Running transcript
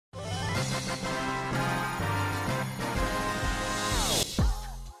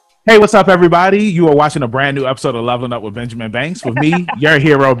Hey, what's up, everybody? You are watching a brand new episode of Leveling Up with Benjamin Banks with me, your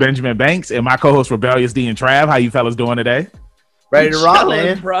hero, Benjamin Banks, and my co-host, Rebellious D and Trav. How you fellas doing today? Ready to rock,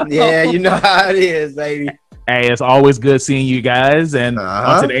 man. Bro. Yeah, you know how it is, baby. Hey, it's always good seeing you guys. And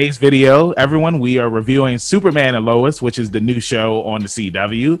on today's video, everyone, we are reviewing Superman and Lois, which is the new show on the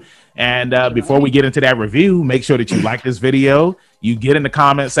CW. And before we get into that review, make sure that you like this video, you get in the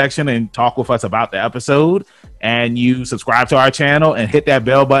comment section and talk with us about the episode, and you subscribe to our channel and hit that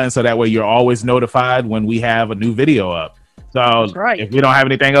bell button so that way you're always notified when we have a new video up. So if we don't have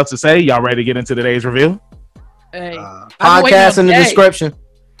anything else to say, y'all ready to get into today's review? Hey, podcast in the description.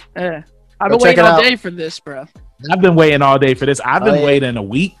 I've been waiting all day for this, bro. I've been waiting all day for this. I've been waiting a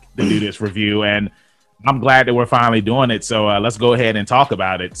week to do this review, and I'm glad that we're finally doing it. So let's go ahead and talk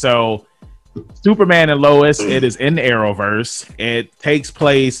about it. So Superman and Lois, it is in the Arrowverse. It takes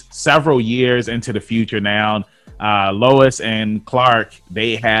place several years into the future now. Lois and Clark,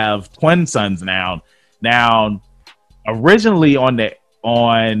 they have twin sons now. Now, originally on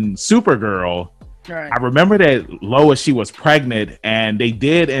Supergirl, I remember that Lois, she was pregnant, and they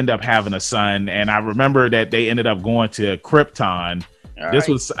did end up having a son. And I remember that they ended up going to Krypton. This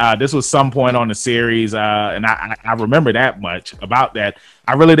was some point on the series, and I remember that much about that.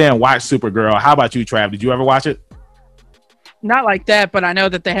 I really didn't watch Supergirl. How about you, Trav? Did you ever watch it? Not like that, but I know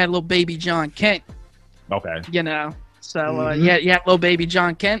that they had little baby John Kent. Okay. You know, so yeah, little baby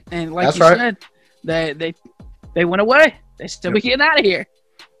John Kent, and like said, they went away. They still be getting out of here.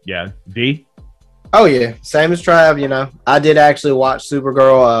 Yeah, D. Oh yeah, same as Trav. You know, I did actually watch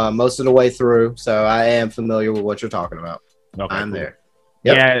Supergirl most of the way through, so I am familiar with what you're talking about. Okay, I'm there.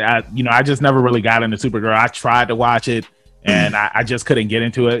 Yep. Yeah, I just never really got into Supergirl. I tried to watch it, and I just couldn't get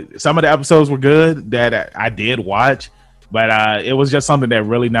into it. Some of the episodes were good that I did watch, but it was just something that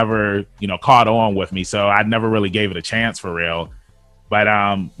really never, caught on with me. So I never really gave it a chance for real.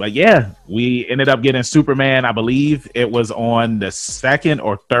 But yeah, we ended up getting Superman. I believe it was on the second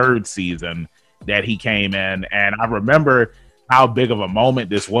or third season that he came in, and I remember how big of a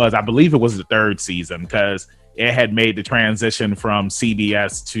moment this was. I believe it was the third season because it had made the transition from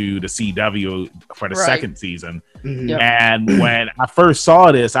CBS to the CW for the second season. Mm-hmm. And when I first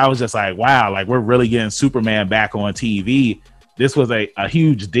saw this, I was just like, wow, like we're really getting Superman back on TV. This was a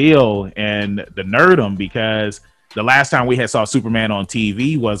huge deal in the nerdom because the last time we had saw Superman on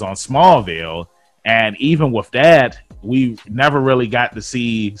TV was on Smallville. And even with that, we never really got to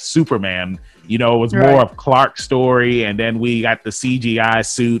see Superman. It was more of Clark's story, and then we got the CGI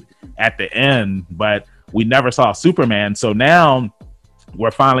suit at the end, but we never saw Superman. So now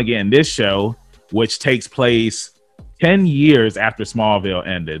we're finally getting this show, which takes place 10 years after Smallville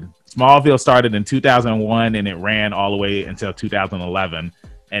ended. Smallville started in 2001, and it ran all the way until 2011.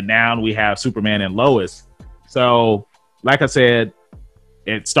 And now we have Superman and Lois. So, like I said,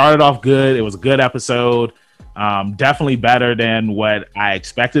 it started off good. It was a good episode. Definitely better than what I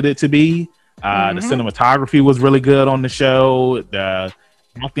expected it to be. The cinematography was really good on the show. The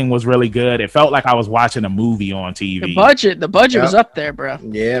acting was really good. It felt like I was watching a movie on TV. The budget was up there, bro.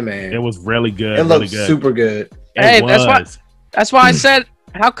 Yeah, man. It was really good. It looked super good. That's why I said,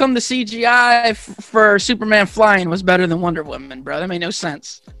 how come the CGI for Superman flying was better than Wonder Woman, bro? That made no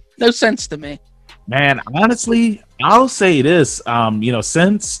sense. No sense to me. Man, honestly, I'll say this.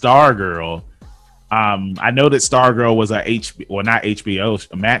 Since Stargirl, I know that Stargirl was not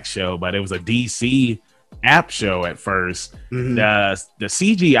HBO, a Max show, but it was a DC app show at first. Mm-hmm. The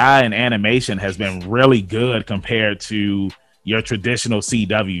CGI and animation has been really good compared to your traditional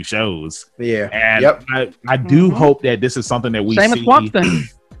CW shows. Yeah, and I do hope that this is something that we see. Same with Swamp Thing.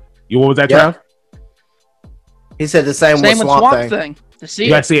 What was that, Trav? He said the same with Swamp Thing.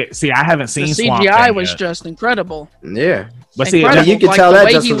 See, I haven't seen the CGI was just incredible. Yeah, but you can tell that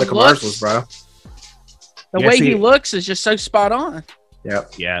just from the commercials, bro. The way he looks is just so spot on.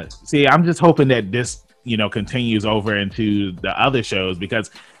 Yep. Yeah. See, I'm just hoping that this, continues over into the other shows because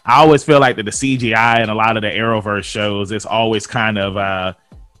I always feel like that the CGI and a lot of the Arrowverse shows, it's always kind of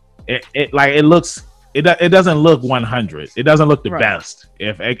it doesn't look 100. It doesn't look the best.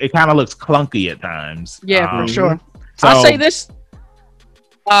 If it kind of looks clunky at times. Yeah, for sure. So, I'll say this.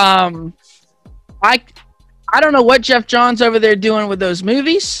 I don't know what Jeff Johns over there doing with those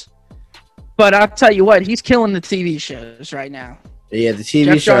movies, but I'll tell you what, he's killing the TV shows right now. Yeah, the TV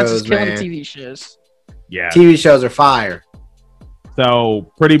Jeff shows, Johns is killing man. the TV shows. Yeah, TV shows are fire.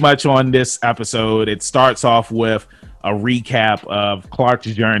 So pretty much on this episode, it starts off with a recap of Clark's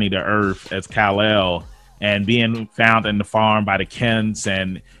journey to Earth as Kal-El and being found in the farm by the Kents,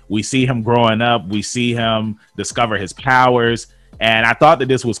 and we see him growing up. We see him discover his powers. And I thought that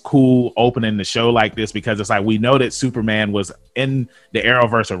this was cool opening the show like this, because it's like, we know that Superman was in the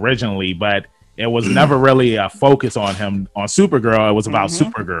Arrowverse originally, but it was never really a focus on him on Supergirl. It was about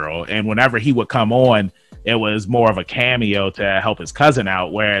Supergirl. And whenever he would come on, it was more of a cameo to help his cousin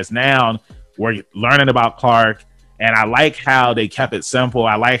out. Whereas now we're learning about Clark. And I like how they kept it simple.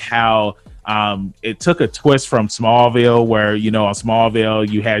 I like how it took a twist from Smallville, where, you know, on Smallville,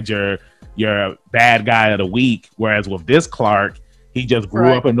 you had your bad guy of the week. Whereas with this Clark, he just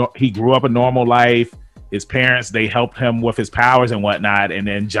grew up a normal life. His parents, they helped him with his powers and whatnot. And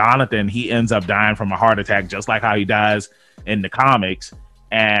then Jonathan, he ends up dying from a heart attack, just like how he dies in the comics.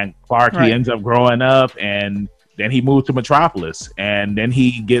 And Clark, he ends up growing up, and then he moved to Metropolis. And then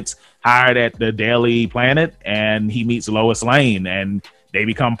he gets hired at the Daily Planet, and he meets Lois Lane, and they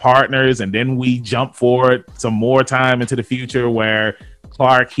become partners. And then we jump forward some more time into the future, where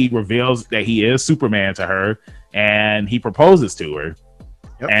Clark, he reveals that he is Superman to her, and he proposes to her.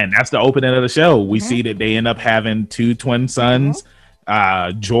 And that's the opening of the show. We see that they end up having 2 twin sons,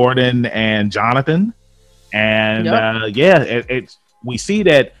 Jordan and Jonathan. And we see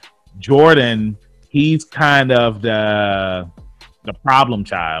that Jordan, he's kind of the problem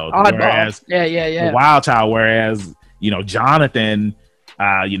child, whereas the wild child, whereas, you know, Jonathan,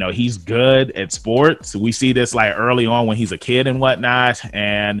 you know, he's good at sports. We see this like early on when he's a kid and whatnot.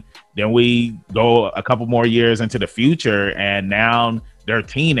 And then we go a couple more years into the future, and now they're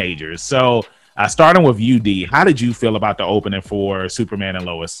teenagers. So starting with UD, how did you feel about the opening for Superman and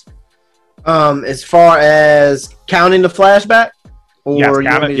Lois? As far as counting the flashback, or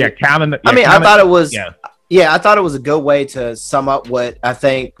counting. I thought it was. I thought it was a good way to sum up what I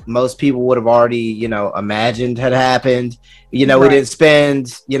think most people would have already, you know, imagined had happened. You know, we didn't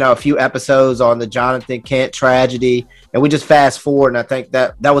spend, you know, a few episodes on the Jonathan Kent tragedy, and we just fast forward. And I think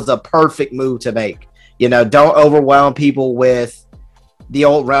that was a perfect move to make. You know, don't overwhelm people with the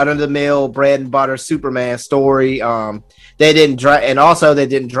old run-of-the-mill bread and butter Superman story. They didn't drown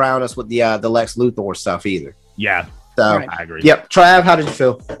us with the Lex Luthor stuff either. Yeah, so I agree. Yep, Trav, how did you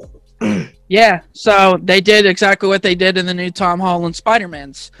feel? Yeah, so they did exactly what they did in the new Tom Holland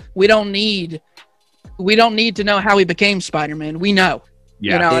Spider-Mans. We don't need to know how he became Spider-Man. We know.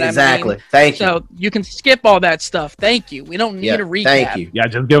 Yeah, you know exactly. What I mean? Thank you. So you can skip all that stuff. Thank you. We don't need a recap. Thank you. Yeah,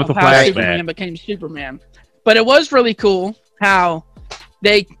 just give us a how flashback. Superman became Superman. But it was really cool how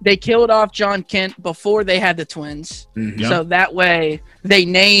they killed off John Kent before they had the twins. So that way they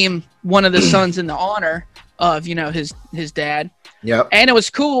name one of the sons in the honor of, you know, his dad. Yep. And it was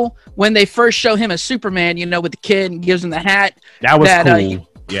cool when they first show him as Superman, you know, with the kid, and gives him the hat. That was cool.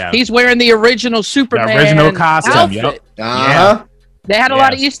 He's wearing the original Superman costume. outfit. They had a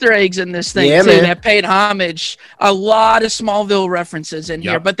lot of Easter eggs in this thing too. Man. That paid homage. A lot of Smallville references in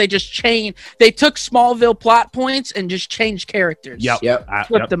here, but they just they took Smallville plot points and just changed characters.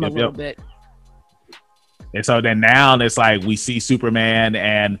 Flipped them a little bit. And so then now it's like we see Superman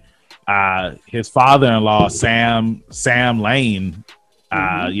and his father-in-law Sam Lane.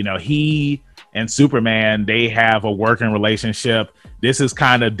 You know, he and Superman, they have a working relationship. This is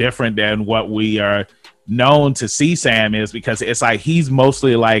kind of different than what we are known to see Sam is, because it's like he's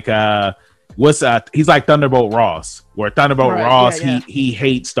mostly like he's like Thunderbolt Ross, where Thunderbolt Ross he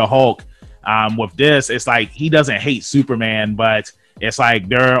hates the Hulk. With this, it's like he doesn't hate Superman, but it's like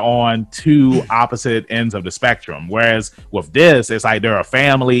they're on 2 opposite ends of the spectrum. Whereas with this, it's like they're a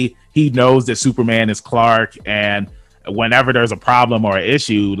family. He knows that Superman is Clark, and whenever there's a problem or an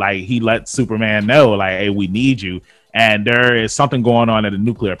issue, like he lets Superman know, like, hey, we need you. And there is something going on at a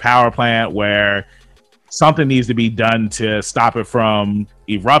nuclear power plant where something needs to be done to stop it from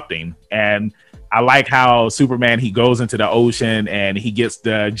erupting. And I like how Superman, he goes into the ocean and he gets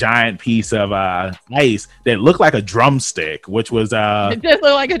the giant piece of ice that looked like a drumstick, which was it did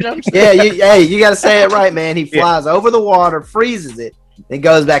look like a drumstick. You got to say it right, man. He flies over the water, freezes it, then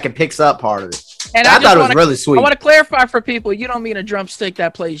goes back and picks up part of it. And I thought it was really sweet. I want to clarify for people, you don't mean a drumstick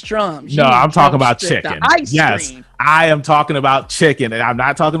that plays drums. No, I'm talking about chicken. Yes, I am talking about chicken, and I'm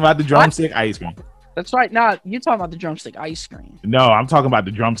not talking about the drumstick ice cream. That's right. No, you're talking about the drumstick ice cream. No, I'm talking about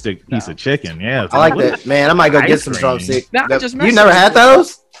the drumstick piece of chicken. Yeah, I like that, man. I might go get some drumstick. You never had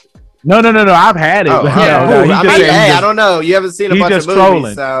those? No. I've had it. I don't know. You haven't seen a bunch of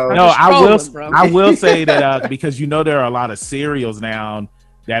movies, so no. I will say that because you know there are a lot of cereals now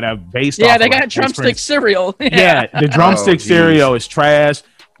that are based off. Yeah, they got drumstick cereal. Yeah, the drumstick cereal is trash.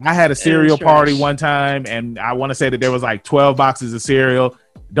 I had a cereal party one time, and I want to say that there was like 12 boxes of cereal.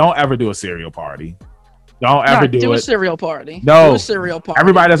 Don't ever do a cereal party. Don't ever do a cereal party. No, do a cereal party.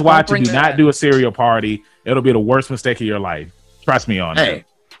 Everybody that's watching, do not do a cereal party. It'll be the worst mistake of your life. Trust me on that.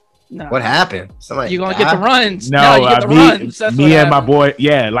 No. What happened? Somebody you're gonna get the runs. No, you get the runs. That's me and my boy.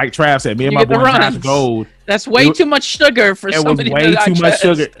 Yeah, like Trav said, me and my boy got gold. That's way too much sugar for somebody. It was way too much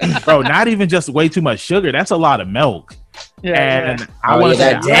sugar, bro. Not even just way too much sugar. That's a lot of milk. Yeah, and I want to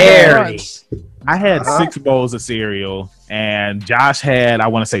say dairy. I had 6 bowls of cereal, and Josh had, I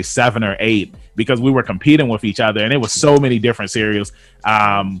want to say 7 or 8, because we were competing with each other, and it was so many different cereals.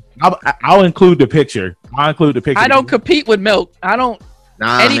 I'll include the picture. I don't compete with milk. I don't.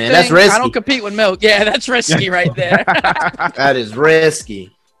 Nah, man, that's risky. I don't compete with milk. Yeah, that's risky right there. That is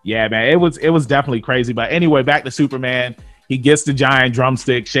risky. Yeah, man, it was definitely crazy. But anyway, back to Superman. He gets the giant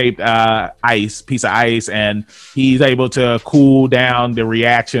drumstick shaped piece of ice, and he's able to cool down the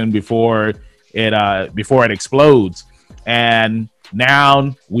reaction before it explodes. And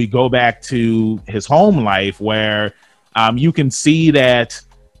now we go back to his home life, where you can see that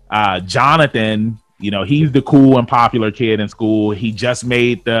Jonathan, he's the cool and popular kid in school. He just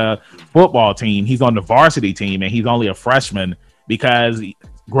made the football team. He's on the varsity team, and he's only a freshman because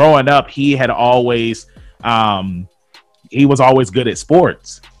growing up, he had always he was always good at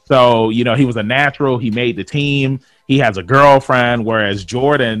sports. So, he was a natural. He made the team. He has a girlfriend, whereas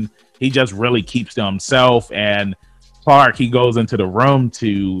Jordan, he just really keeps to himself. And Clark, he goes into the room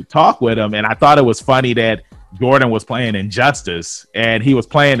to talk with him. And I thought it was funny that Jordan was playing Injustice and he was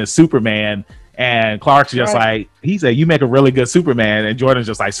playing as Superman. And Clark's just like, he said, you make a really good Superman. And Jordan's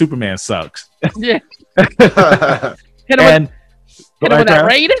just like, Superman sucks. Yeah. Hit him with that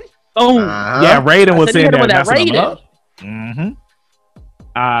Raiden? Oh, yeah. Raiden was in there messing him up.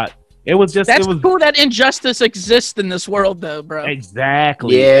 It was just, that's cool that injustice exists in this world, though, bro.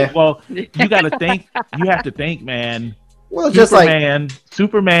 Exactly. Yeah. Well, you have to think, man. Well, just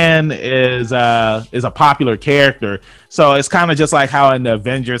Superman is a popular character, so it's kind of just like how in the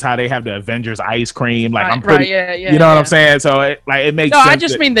Avengers, how they have the Avengers ice cream. Like I'm pretty, you know what I'm saying? So it makes sense. No, I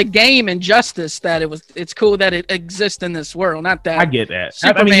just mean the game Injustice, that it's cool that it exists in this world. Not that I get that.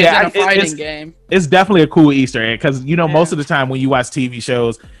 Superman's in a fighting game. It's definitely a cool Easter egg because most of the time when you watch TV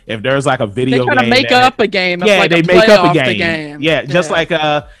shows, if there's like a video game, they make up a game. Yeah, they make up a game. Yeah, just like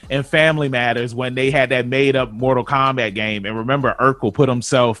in Family Matters when they had that made up Mortal Kombat game, and remember Urkel put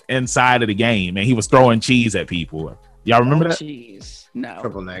himself inside of the game and he was throwing cheese at people. Y'all remember that? Cheese. No.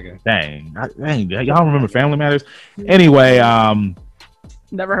 Triple negative. Dang. Y'all remember Family Matters? Anyway,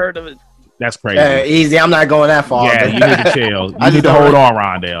 never heard of it. That's crazy. Easy. I'm not going that far. Yeah, you need to chill. You need to hold on,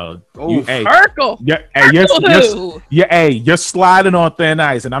 Rondell. Urkel. You're sliding on thin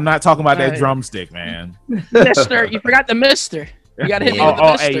ice, and I'm not talking about that drumstick, man. Mister, you forgot the Mister. You got to hit me with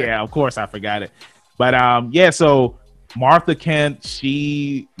the Mister. Yeah, of course I forgot it. But so Martha Kent,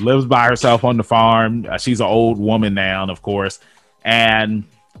 she lives by herself on the farm. She's an old woman now, of course, and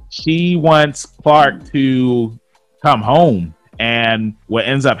she wants Clark to come home. And what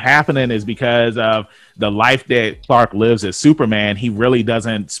ends up happening is because of the life that Clark lives as Superman, he really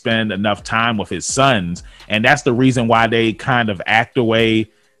doesn't spend enough time with his sons. And that's the reason why they kind of act the way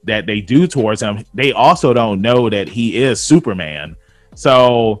that they do towards him. They also don't know that he is Superman.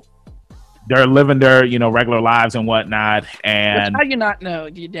 So they're living their, regular lives and whatnot. And how do you not know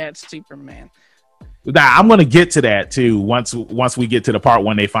your dad's Superman? I'm going to get to that too once we get to the part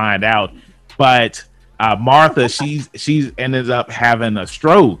when they find out. But Martha, she's ended up having a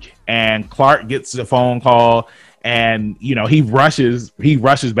stroke, and Clark gets the phone call, and he rushes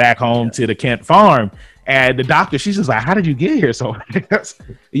back home to the Kent farm, and the doctor, she's just like, "How did you get here?" So,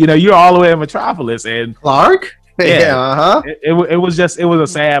 you're all the way in Metropolis, and Clark, it was a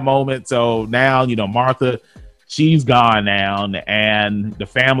sad moment. So now Martha, she's gone now, and the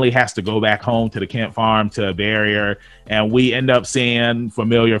family has to go back home to the Kent farm to bury her. And we end up seeing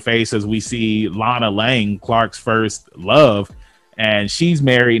familiar faces. We see Lana Lang, Clark's first love, and she's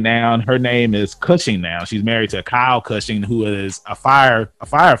married now. And her name is Cushing now. She's married to Kyle Cushing, who is a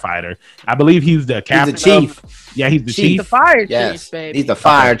firefighter. I believe he's the captain. He's the chief. He's the chief. The fire chief, baby. He's the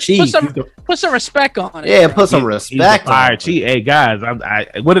fire chief. Put some respect on it. Yeah, put some respect. He's the fire chief. Hey guys,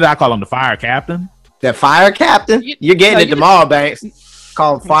 what did I call him? The fire captain. The fire captain? You're getting it tomorrow, Banks.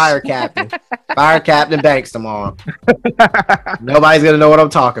 Call him Fire Captain. Fire Captain Banks tomorrow. Nobody's going to know what I'm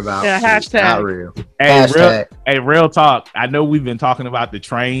talking about. Yeah, hashtag. Not real. Real talk. I know we've been talking about the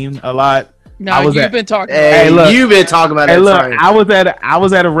train a lot. No, you've been talking about it. You've been talking about it. Train. I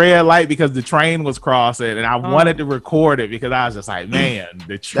was at a red light because the train was crossing, and I wanted to record it because I was just like, man,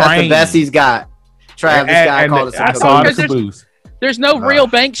 the train. That's the best he's got. Travis guy called us. I saw the caboose. There's no real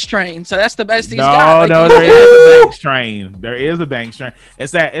Banks train, so that's the best he's got. No, there is a Banks train. There is a Banks train.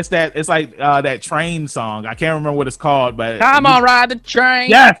 It's like that train song. I can't remember what it's called, but come on, ride the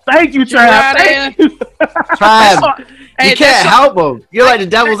train. Yes, thank you, Trav. Thank you. Trav. You can't help him. You're like the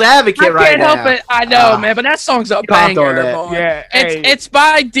devil's advocate right now. I can't help it. I know, man, but that song's a banger. Yeah, it's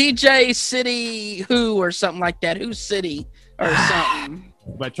by DJ City Who or something like that. Who's City or something.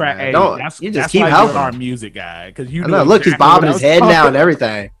 But you just keep helping our music guy because you know. Look, he's bobbing his head now and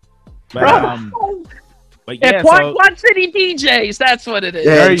everything. But yeah, Quad City DJs, that's what it is.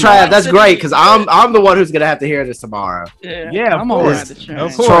 Yeah, Trav, that's great because I'm the one who's gonna have to hear this tomorrow. Yeah, I'm all right.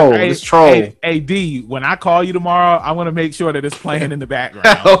 It's troll. Hey, D, when I call you tomorrow, I want to make sure that it's playing in the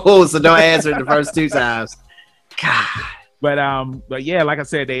background. So don't answer it the first 2 times. God. But yeah, like I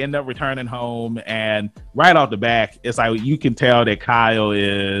said, they end up returning home, and right off the back, it's like you can tell that Kyle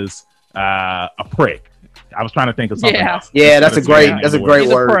is a prick. I was trying to think of something else. Yeah, that's a great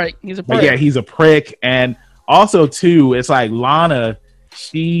word. He's a prick. But yeah, he's a prick. And also too, it's like Lana,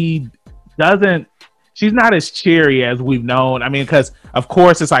 she's not as cheery as we've known. I mean, because of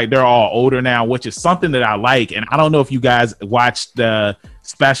course it's like they're all older now, which is something that I like. And I don't know if you guys watched the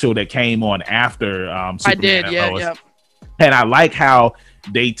special that came on after Superman I did, and yeah, Lois. yeah. And I like how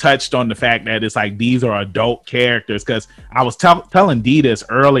they touched on the fact that it's like these are adult characters, because I was telling Dee this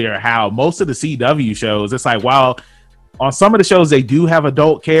earlier, how most of the CW shows, it's like while on some of the shows they do have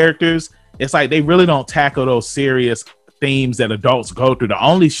adult characters, it's like they really don't tackle those serious themes that adults go through. The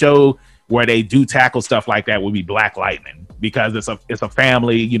only show where they do tackle stuff like that would be Black Lightning, because it's a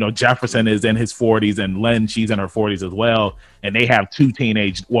family. You know, Jefferson is in his 40s and Lynn, she's in her 40s as well, and they have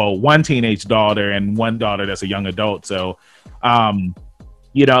one teenage daughter and one daughter that's a young adult. So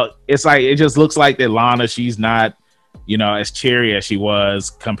you know, it's like it just looks like that Lana, she's not, you know, as cheery as she was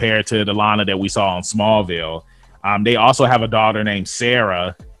compared to the Lana that we saw on Smallville. They also have a daughter named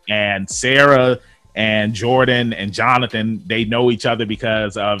Sarah, and Sarah and Jordan and Jonathan, they know each other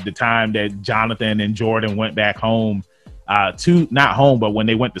because of the time that Jonathan and Jordan went back home not home, but when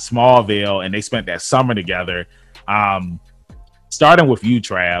they went to Smallville and they spent that summer together. Starting with you,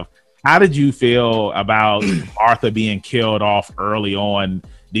 Trav, how did you feel about Martha being killed off early on?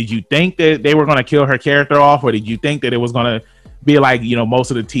 Did you think that they were going to kill her character off, or did you think that it was going to be like, you know, most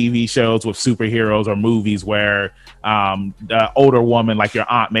of the TV shows with superheroes or movies where the older woman, like your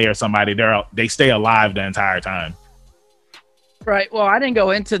Aunt May or somebody, they stay alive the entire time? Right. Well, I didn't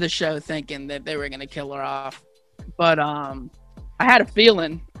go into the show thinking that they were going to kill her off, but I had a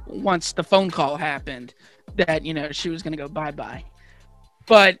feeling once the phone call happened that, you know, she was going to go bye-bye.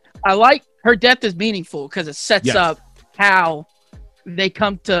 But I like her death is meaningful because it sets up how they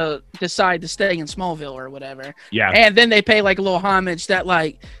come to decide to stay in Smallville or whatever. Yeah. And then they pay like a little homage that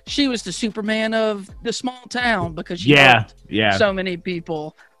like she was the Superman of the small town because she helped so many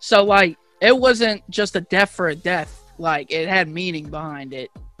people. So like it wasn't just a death for a death. Like it had meaning behind it.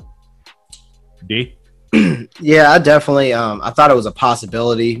 D? Yeah, I definitely I thought it was a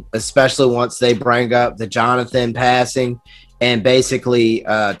possibility, especially once they bring up the Jonathan passing. And basically,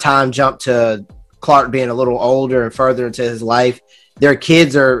 time jump to Clark being a little older and further into his life. Their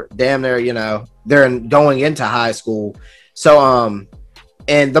kids are damn near, you know, they're going into high school. So,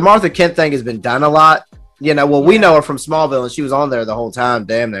 and the Martha Kent thing has been done a lot. You know, well, we know her from Smallville, and she was on there the whole time,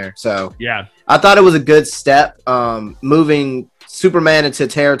 damn near. So, yeah, I thought it was a good step, moving Superman into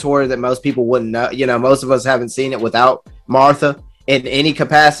territory that most people wouldn't know. You know, most of us haven't seen it without Martha in any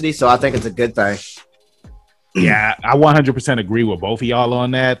capacity. So, I think it's a good thing. Yeah, I 100% agree with both of y'all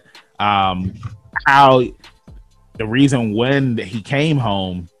on that. How the reason when he came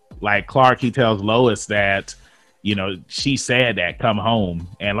home, like Clark, he tells Lois that, you know, she said that come home.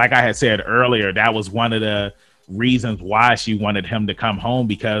 And like I had said earlier, that was one of the reasons why she wanted him to come home,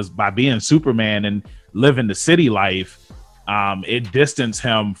 because by being Superman and living the city life, it distanced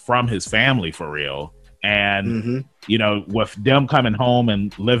him from his family for real. And, you know, with them coming home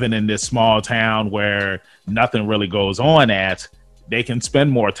and living in this small town where nothing really goes on they can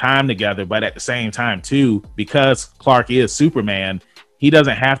spend more time together. But at the same time, too, because Clark is Superman, he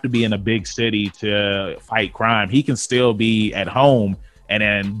doesn't have to be in a big city to fight crime. He can still be at home and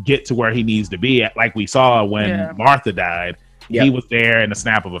then get to where he needs to be. Like we saw when Martha died, he was there in the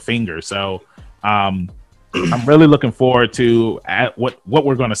snap of a finger. So, I'm really looking forward to what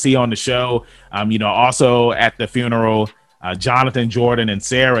we're going to see on the show. You know, also at the funeral, Jonathan, Jordan, and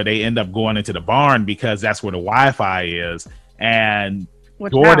Sarah, they end up going into the barn because that's where the Wi-Fi is. And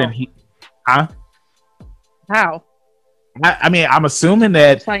Jordan, how? I mean, I'm assuming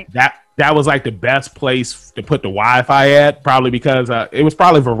that that was like the best place to put the Wi-Fi at, probably because it was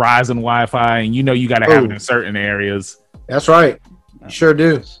probably Verizon Wi-Fi, and you know you got to have it in certain areas. That's right. You sure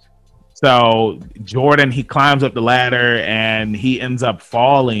do. So Jordan, he climbs up the ladder and he ends up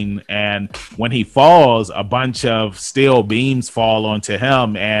falling. And when he falls, a bunch of steel beams fall onto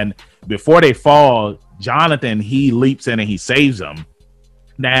him. And before they fall, Jonathan, he leaps in and he saves him.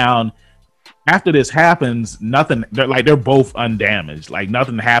 Now, after this happens, they're both undamaged. Like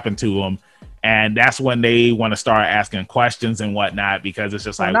nothing happened to them. And that's when they want to start asking questions and whatnot, because it's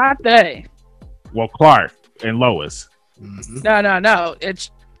just like, not they. Well, Clark and Lois. Mm-hmm. No.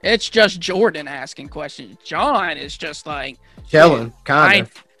 It's just Jordan asking questions. John is just like chilling, kind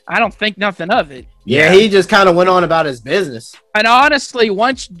of. I don't think nothing of it. Yeah, he just kind of went on about his business. And honestly,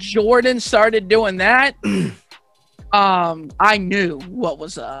 once Jordan started doing that, I knew what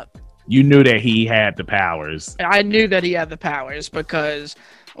was up. You knew that he had the powers. I knew that he had the powers because,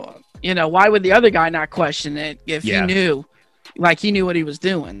 why would the other guy not question it if he knew? Like, he knew what he was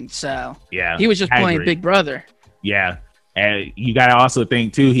doing. So, he was just playing Big Brother. Yeah. And you got to also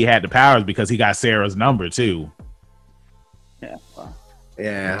think, too, he had the powers because he got Sarah's number, too. Yeah. Well,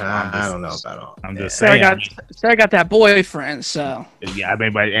 I don't know about all. I'm just saying. Sarah got that boyfriend, so. Yeah, I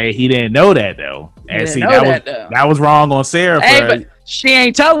mean, but hey, he didn't know that, though. And see, that was wrong on Sarah. Hey, but she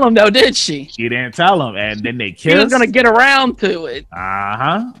ain't telling him, though, did she? She didn't tell him. And then they kissed. She was going to get around to it.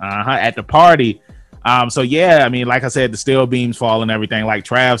 At the party. So, yeah, I mean, like I said, the steel beams fall and everything. Like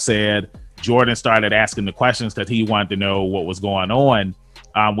Trav said, Jordan started asking the questions because he wanted to know what was going on.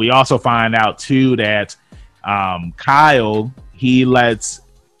 We also find out, too, that Kyle, he lets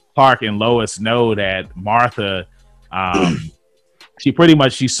Clark and Lois know that Martha,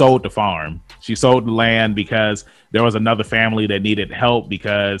 she sold the farm. She sold the land because there was another family that needed help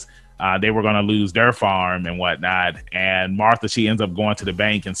because they were going to lose their farm and whatnot. And Martha, she ends up going to the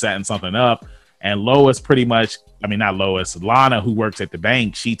bank and setting something up. And Lois Lana, who works at the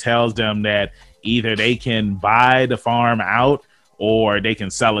bank, she tells them that either they can buy the farm out or they can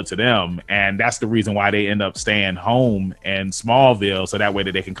sell it to them. And that's the reason why they end up staying home in Smallville, so that way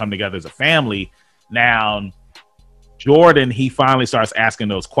that they can come together as a family. Now, Jordan, he finally starts asking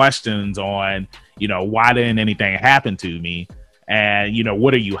those questions on, why didn't anything happen to me? And,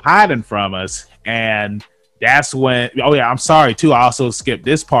 what are you hiding from us? And that's when, I'm sorry too, I also skipped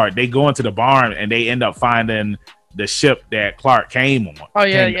this part. They go into the barn and they end up finding the ship that Clark came on.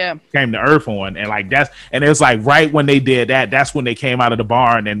 Came to Earth on. And and it was like right when they did that, that's when they came out of the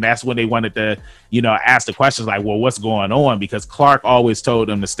barn, and that's when they wanted to, ask the questions like, well, what's going on? Because Clark always told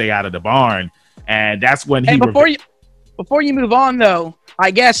them to stay out of the barn. And that's when before you move on though, I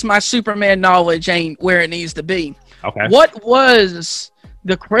guess my Superman knowledge ain't where it needs to be. Okay. What was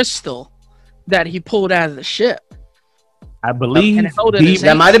the crystal that he pulled out of the ship? I believe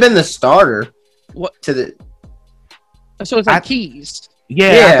that might have been the starter. What to the? So it's like keys.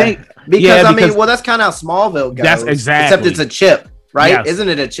 Yeah, I think because that's kind of how Smallville goes. That's exactly. Except it's a chip, right? Yes. Isn't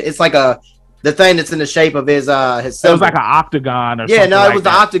it a chip? It's like the thing that's in the shape of his symbol. It was like an octagon or something. Yeah, no, it was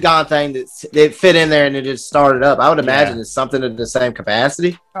the octagon thing that fit in there and it just started up. I would imagine it's something of the same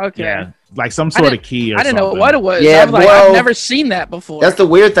capacity. Okay. Yeah, like some sort of key or I didn't something. know what it was. Yeah, I've never seen that before. That's the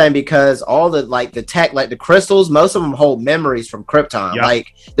weird thing, because all the the tech, like the crystals, most of them hold memories from Krypton. Yep.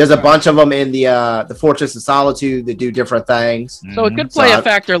 Like there's a bunch of them in the Fortress of Solitude that do different things. So it could play a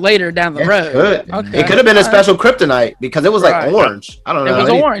factor later down the road. It could have been a special kryptonite because it was like orange. I don't know. It was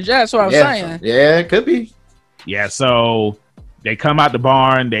orange. Yeah, that's what I was saying. Yeah, it could be. Yeah, so they come out the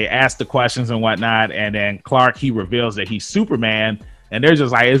barn, they ask the questions and whatnot, and then Clark, he reveals that he's Superman. And they're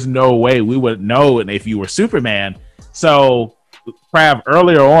just like, there's no way we would know if you were Superman. So, Prav,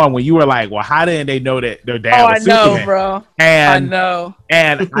 earlier on when you were like, well, how didn't they know that their dad was Superman? I know, bro. And, I know.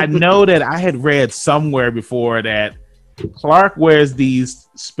 And I know that I had read somewhere before that Clark wears these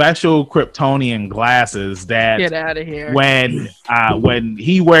special Kryptonian glasses that get out of here. When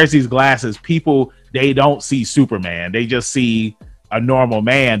he wears these glasses, people, they don't see Superman. They just see a normal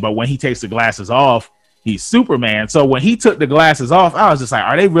man. But when he takes the glasses off, he's Superman. So when he took the glasses off, I was just like,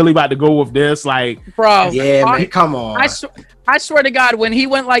 are they really about to go with this? Like, bro, man, come on. I swear to God, when he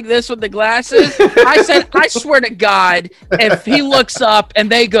went like this with the glasses, I said, I swear to God, if he looks up and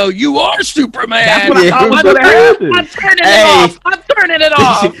they go, you are Superman, that's what I thought was gonna happen. I'm turning it off. I'm turning it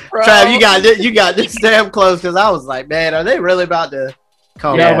off, bro. Trav, you got this damn close, because I was like, man, are they really about to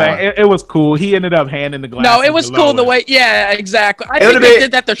come? Yeah, man, it was cool. He ended up handing the glasses. No, it was cool the way. Yeah, exactly. I think they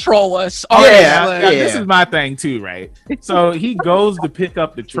did that to troll us. This is my thing too, right? So he goes to pick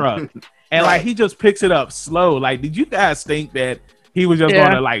up the truck, and like he just picks it up slow. Like, did you guys think that he was just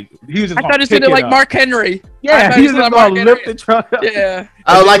going to I thought he did it like Mark Henry. Yeah, he was just going to lift the truck up. Yeah.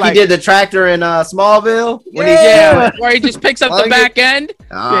 Oh, like he did the tractor in Smallville? Where he just picks up the back end.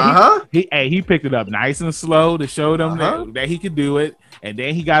 He picked it up nice and slow to show them that he could do it. And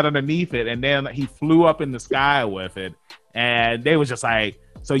then he got underneath it, and then he flew up in the sky with it. And they was just like,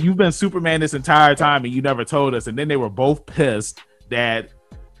 so you've been Superman this entire time and you never told us. And then they were both pissed that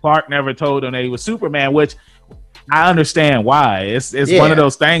Clark never told him that he was Superman, which I understand why. It's one of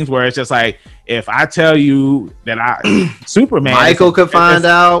those things where it's just like, if I tell you that Superman, Michael could find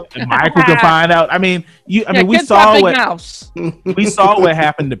out. Michael could find out. I mean, we saw what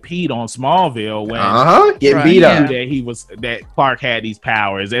happened to Pete on Smallville when getting beat up. That Clark had these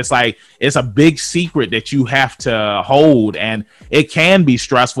powers. It's like it's a big secret that you have to hold, and it can be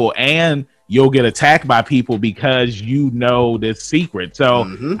stressful, and you'll get attacked by people because you know this secret. So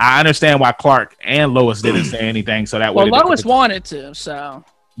I understand why Clark and Lois didn't say anything. So that Lois wanted to. So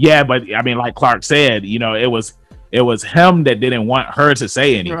yeah, but I mean, like Clark said, it was him that didn't want her to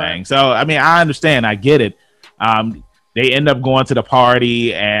say anything. Right. So I mean, I understand, I get it. They end up going to the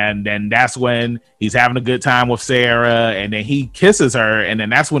party, and then that's when he's having a good time with Sarah, and then he kisses her, and then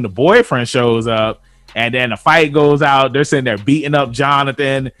that's when the boyfriend shows up, and then the fight goes out. They're sitting there beating up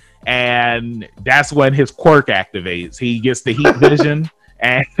Jonathan. And that's when his quirk activates. He gets the heat vision,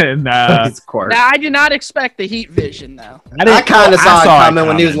 and his quirk. Now, I did not expect the heat vision, though. I kind of saw it coming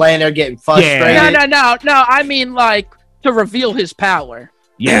when he was laying there getting frustrated. Yeah. No. I mean, like, to reveal his power.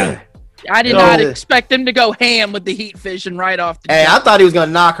 Yeah. I did not expect him to go ham with the heat vision right off the I thought he was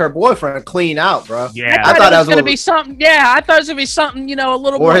gonna knock her boyfriend clean out, bro. Yeah, I thought that was gonna be something. Yeah, I thought it was gonna be something, a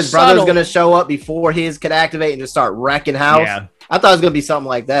little more. Or his brother's gonna show up before his could activate and just start wrecking house. Yeah. I thought it was gonna be something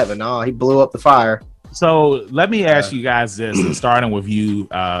like that, but no, he blew up the fire. So let me ask you guys this, starting with you,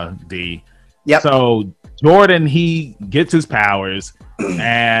 D. Yep. So Jordan, he gets his powers,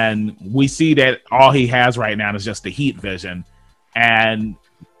 and we see that all he has right now is just the heat vision, and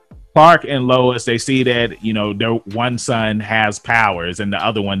Clark and Lois, they see that, their one son has powers and the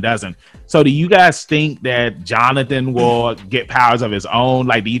other one doesn't. So do you guys think that Jonathan will get powers of his own?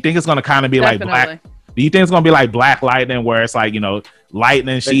 Like, do you think it's going to kind of be like Black? Do you think it's going to be like Black Lightning, where it's like,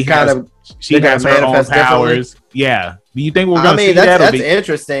 Lightning, she has her own powers? Yeah. Do you think we're going to see that? That's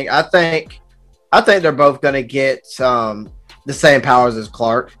interesting. I think they're both going to get the same powers as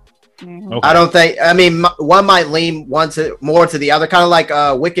Clark. Okay. I don't think. I mean, one might lean more to the other, kind of like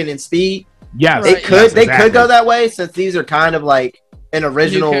Wiccan and Speed. Yeah, they could go that way, since these are kind of like an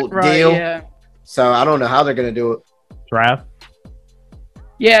original deal. Yeah. So I don't know how they're gonna do it. Trav?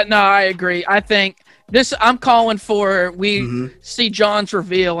 Yeah, no, I agree. I think this. I'm calling for see John's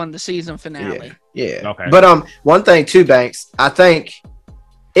reveal in the season finale. Yeah. Okay. But one thing too, Banks. I think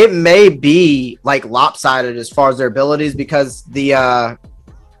it may be like lopsided as far as their abilities, because the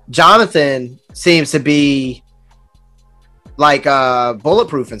Jonathan seems to be like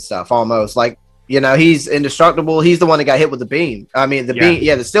bulletproof and stuff, almost like, he's indestructible. He's the one that got hit with the beam. I mean,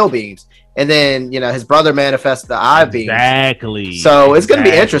 the steel beams, and then his brother manifests the eye beam. Exactly. So it's going to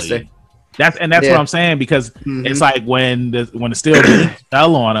be interesting. That's what I'm saying, because it's like when the steel beams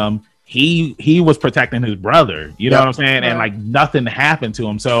fell on him, he was protecting his brother. You know what I'm saying? And like nothing happened to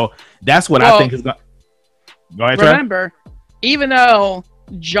him. So that's what I think is going. Go ahead. Remember, even though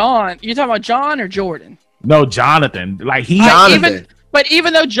John, you talking about John or Jordan? No, Jonathan. Like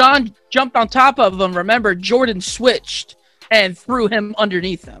even though John jumped on top of him, remember Jordan switched and threw him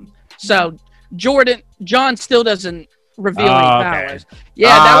underneath him. So John still doesn't reveal any powers.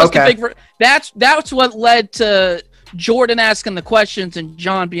 Yeah, that was the big. That's what led to Jordan asking the questions and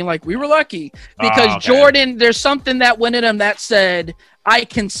John being like, "We were lucky," because Jordan, there's something that went in him that said, "I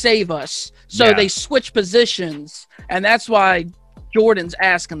can save us." So they switched positions, and that's why Jordan's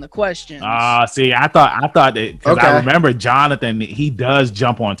asking the questions. See, I thought that, because I remember Jonathan, he does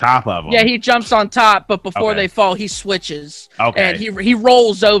jump on top of him. Yeah, he jumps on top, but before they fall, he switches. Okay. And he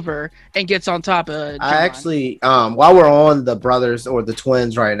rolls over and gets on top of John. I actually, while we're on the brothers or the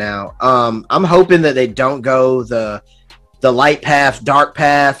twins right now, I'm hoping that they don't go the light path, dark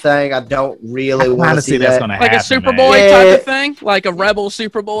path thing. I don't really want to see that. That's gonna happen, like a Superboy type of thing, like a rebel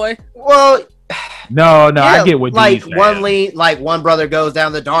Superboy. Well. No, I get what like one brother goes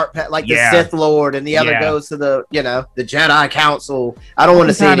down the dark path, like the Sith Lord, and the other goes to the the Jedi Council. I don't want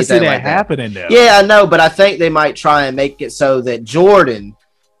to see anything like that happening there. Yeah, I know, but I think they might try and make it so that Jordan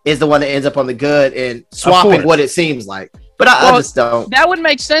is the one that ends up on the good and swapping what it seems like. But I just don't. That would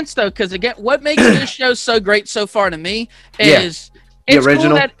make sense though, because again, what makes this show so great so far to me is the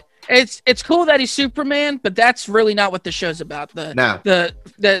original. Cool it's cool that he's Superman, but that's really not what the show's about.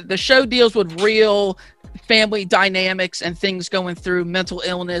 The show deals with real family dynamics and things going through mental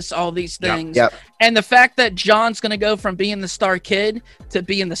illness, all these things. Yep. And the fact that John's going to go from being the star kid to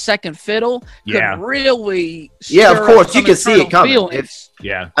being the second fiddle could really of course you can see it coming.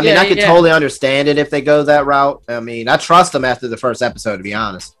 I mean, I could totally understand it if they go that route. I mean, I trust them after the first episode, to be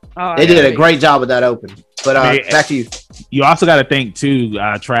honest. They did a great job with that open. But back to you. You also got to think too,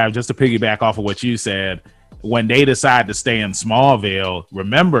 Trav, just to piggyback off of what you said, when they decide to stay in Smallville,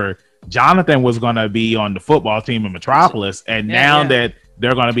 remember Jonathan was going to be on the football team in Metropolis, and now that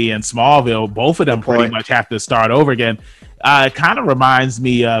they're going to be in Smallville, both of them pretty much have to start over again. It kind of reminds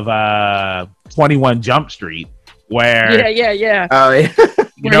me of 21 Jump Street, where Oh yeah.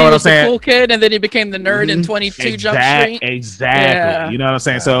 You know what I'm saying? The cool kid, and then he became the nerd in 22 Jump Street. Exactly. Yeah. You know what I'm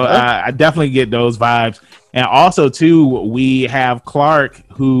saying? So I definitely get those vibes. And also, too, we have Clark,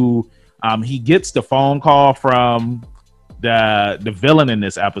 who he gets the phone call from the villain in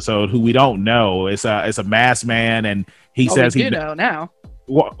this episode, who we don't know. It's a masked man, and he says we do know now.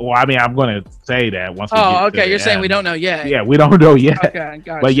 Well, I mean, I'm going to say that once. Okay. You're saying we don't know yet. Yeah, we don't know yet. Okay,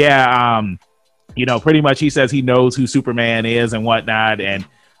 gotcha. But yeah, you know, pretty much he says he knows who Superman is and whatnot, and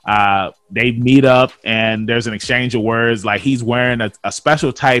they meet up, and there's an exchange of words. Like, he's wearing a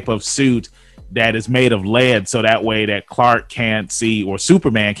special type of suit that is made of lead, so that way that Clark can't see, or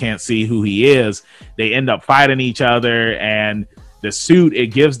Superman can't see who he is. They end up fighting each other, and the suit, it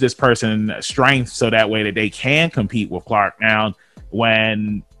gives this person strength so that way that they can compete with Clark. Now,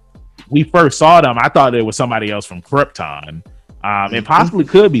 when we first saw them, I thought it was somebody else from Krypton. It possibly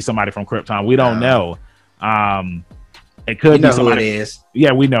could be somebody from Krypton. We don't know. It could be somebody. Who it is.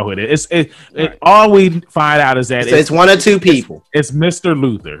 Yeah, we know who it is. All we find out is that it's one or two people. It's Mr.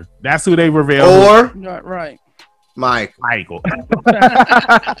 Luther. That's who they reveal. Or Michael.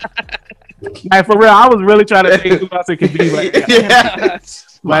 Like, for real, I was really trying to think who else it could be.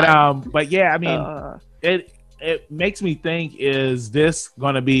 But yeah, I mean, it makes me think: is this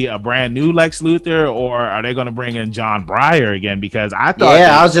going to be a brand new Lex Luthor, or are they going to bring in John Breyer again? Because I thought,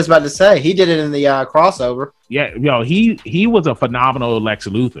 I was just about to say he did it in the crossover. Yeah, he was a phenomenal Lex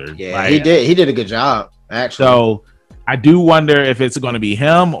Luthor. Yeah, like, he did a good job actually. So I do wonder if it's going to be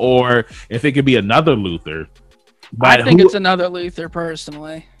him or if it could be another Luthor. But I think it's another Luthor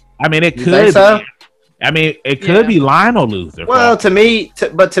personally. I mean, it could. So? I mean, it could be Lionel Luthor. Well, to me,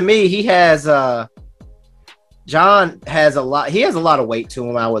 he has. John has a lot. He has a lot of weight to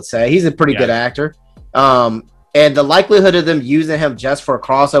him. I would say he's a pretty good actor. And the likelihood of them using him just for a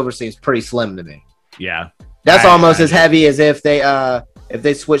crossover seems pretty slim to me. Yeah, that's almost as heavy as if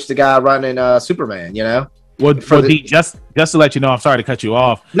they switched the guy running Superman. You know. Well, just to let you know, I'm sorry to cut you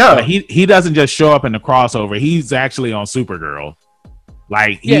off. No, he doesn't just show up in the crossover. He's actually on Supergirl.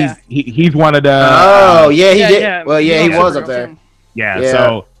 Like he's one of the. He did. Yeah. Well, he was up there. Yeah.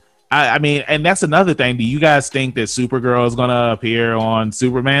 So I mean, and that's another thing. Do you guys think that Supergirl is gonna appear on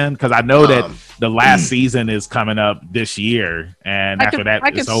Superman? Because I know that the last season is coming up this year, and after that,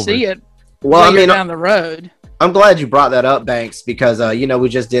 it's over. I can see it. Well, I mean, down the road. I'm glad you brought that up, Banks, because we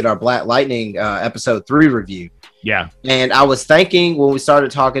just did our Black Lightning episode 3 review. Yeah. And I was thinking when we started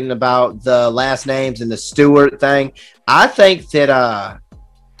talking about the last names and the Stewart thing, I think that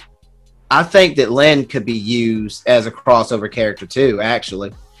Lynn could be used as a crossover character too,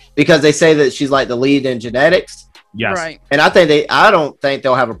 actually, because they say that she's like the lead in genetics. Yes. Right. And I don't think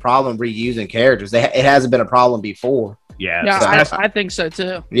they'll have a problem reusing characters. It hasn't been a problem before. Yeah, I think so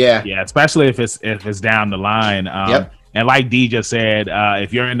too. Yeah, especially if it's down the line. And like D just said,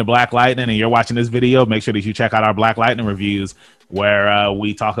 if you're into Black Lightning and you're watching this video, make sure that you check out our Black Lightning reviews, where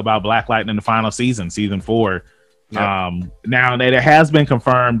we talk about Black Lightning, the final season 4. Now that it has been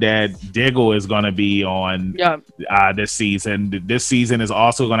confirmed that Diggle is going to be on this season. This season is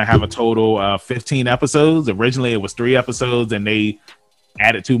also going to have a total of 15 episodes. Originally, it was 3 episodes, and they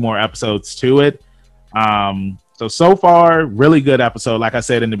added 2 more episodes to it. So far, really good episode. Like I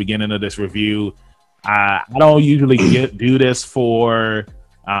said in the beginning of this review, I don't usually do this for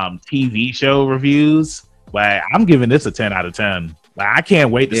TV show reviews, but I'm giving this a 10 out of 10. Like, I can't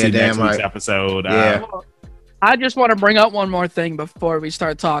wait to see next week's episode. I just want to bring up one more thing before we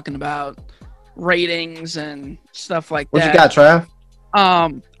start talking about ratings and stuff like that. What you got, Trav?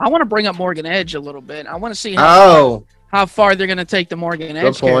 I want to bring up Morgan Edge a little bit. I want to see how far they're going to take the Morgan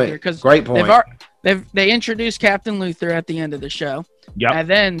Edge character. Great point. They introduced Captain Luthor at the end of the show. Yep. And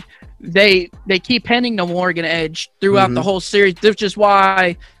then they keep hinting to Morgan Edge throughout the whole series, which is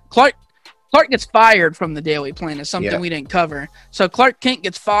why Clark gets fired from the Daily Planet, something we didn't cover. So Clark Kent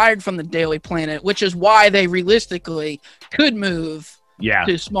gets fired from the Daily Planet, which is why they realistically could move to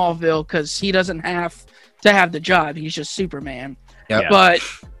Smallville, because he doesn't have to have the job. He's just Superman. Yep. But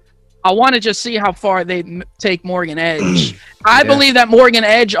I want to just see how far they take Morgan Edge. I believe that Morgan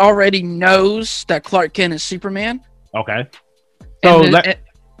Edge already knows that Clark Kent is Superman. Okay. So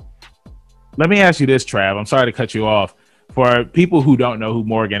let me ask you this, Trav. I'm sorry to cut you off. For people who don't know who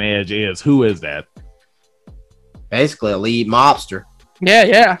Morgan Edge is, who is that? Basically a lead mobster.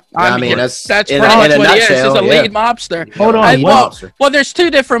 Yeah. I mean, that's pretty much what he is. He's a lead mobster. Hold on. Well, there's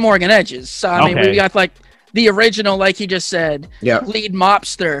 2 different Morgan Edges. So, I mean, we got like the original, like he just said, lead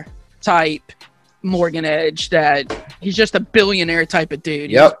mobster type Morgan Edge, that he's just a billionaire type of dude.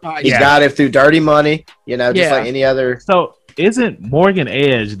 He's got it through dirty money, just like any other. So isn't Morgan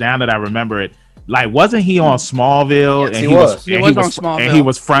Edge, now that I remember it, like, wasn't he on Smallville? Yes, and he was on Smallville. And he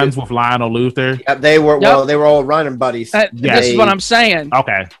was friends with Lionel Luthor. Yeah, they were. Well, they were all running buddies. This is what I'm saying.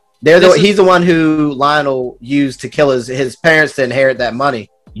 Okay. He's the one who Lionel used to kill his parents to inherit that money.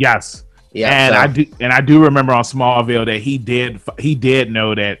 Yes. Yeah. And I do remember on Smallville that he did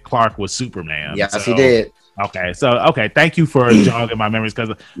know that Clark was Superman. Yes, he did. Okay. So thank you for jogging my memories,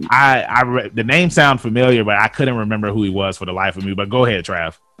 because the name sound familiar, but I couldn't remember who he was for the life of me. But go ahead,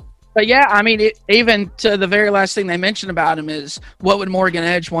 Trav. But yeah, I mean, even to the very last thing they mentioned about him is, what would Morgan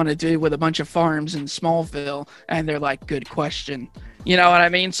Edge want to do with a bunch of farms in Smallville? And they're like, good question. You know what I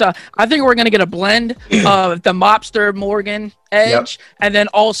mean? So I think we're going to get a blend of the mobster Morgan Edge, and then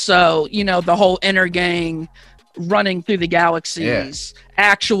also, the whole inner gang running through the galaxies,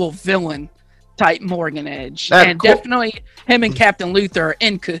 actual villain type Morgan Edge. Definitely him and Captain Luthor are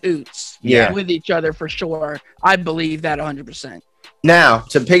in cahoots with each other for sure. I believe that 100%. Now,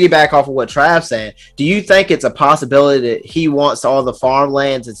 to piggyback off of what Trav's saying, do you think it's a possibility that he wants all the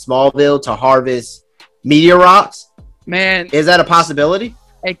farmlands in Smallville to harvest meteor rocks? Man, is that a possibility?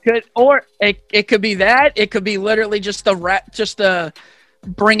 It could, or it could be that. It could be literally just to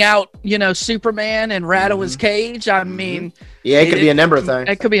bring out, Superman and rattle his cage. I mean, it could be a number of things.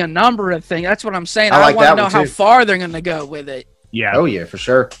 It could be a number of things. That's what I'm saying. I want to know how far they're going to go with it. Yeah. Oh yeah, for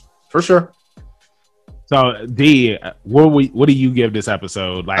sure. So, D, what do you give this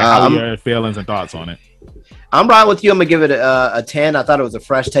episode? Like, how are your feelings and thoughts on it? I'm right with you. I'm gonna give it a 10. I thought it was a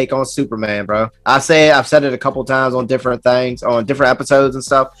fresh take on Superman, bro. I've said it a couple times on different things, on different episodes and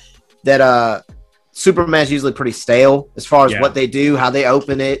stuff, that Superman's usually pretty stale as far as what they do, how they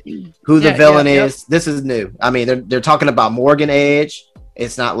open it, who the villain is. This is new. I mean, they're talking about Morgan Edge.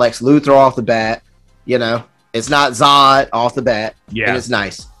 It's not Lex Luthor off the bat. It's not Zod off the bat. Yeah, and it's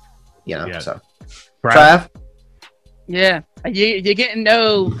nice. So. Trav? Yeah, you're getting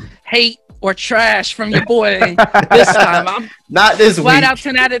no hate or trash from your boy this time. I'm not this week. Flat out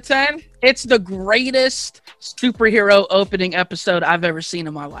 10 out of 10. It's the greatest superhero opening episode I've ever seen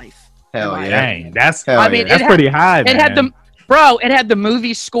in my life. Hell yeah. Dang, that's pretty high, man. It had the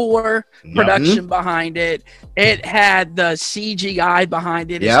movie score production behind it. It had the CGI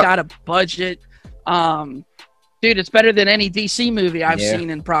behind it. It's got a budget. Dude, it's better than any DC movie I've seen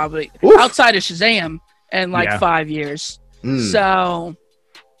in probably outside of Shazam in 5 years. So,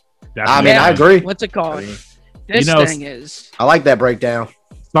 I agree. What's it called? This thing is. I like that breakdown.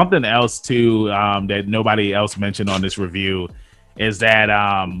 Something else too that nobody else mentioned on this review is that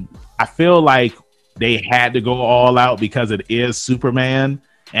I feel like they had to go all out because it is Superman.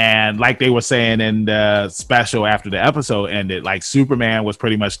 And like they were saying in the special after the episode ended, like, Superman was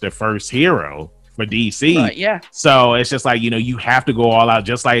pretty much the first hero for DC. Right, so it's just like, you have to go all out,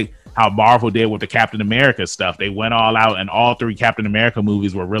 just like how Marvel did with the Captain America stuff. They went all out, and all 3 Captain America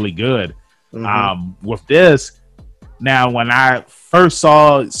movies were really good. With this, now, when I first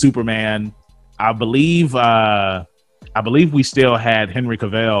saw Superman, I believe we still had Henry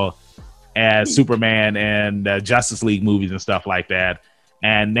Cavill as Superman and Justice League movies and stuff like that.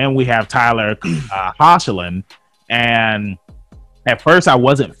 And then we have Tyler Hoechlin, and at first I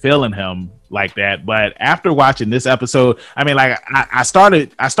wasn't feeling him like that, but after watching this episode, I mean, like, I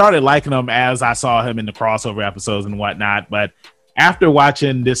started liking him as I saw him in the crossover episodes and whatnot. But after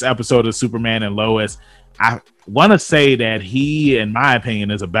watching this episode of Superman and Lois, I want to say that he, in my opinion,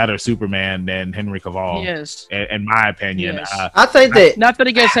 is a better Superman than Henry Cavill. Yes, in my opinion. Yes. I think that nothing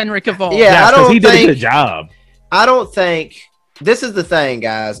against Henry Cavill. Yeah, I don't he think did a good job. I don't think this is the thing,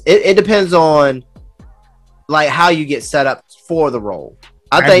 guys. It depends on like how you get set up for the role.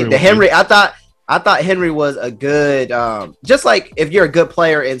 I think the Henry. I thought Henry was a good, just like if you're a good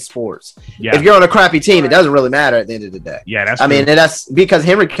player in sports. Yeah. If you're on a crappy team, it doesn't really matter at the end of the day. Yeah, that's. I mean, and that's because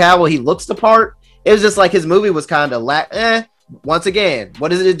Henry Cavill, he looks the part. It was just like his movie was kind of Once again,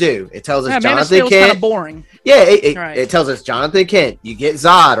 what does it do? It tells us Jonathan Kent. Kind of boring. Yeah, it tells us Jonathan Kent. You get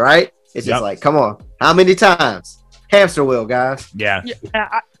Zod, right? It's just like, come on, how many times? Hamster wheel, guys. Yeah.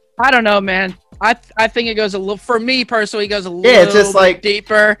 I don't know, man. I think it goes a little, for me personally, it goes a little just bit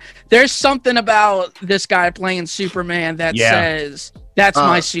deeper. There's something about this guy playing Superman that says that's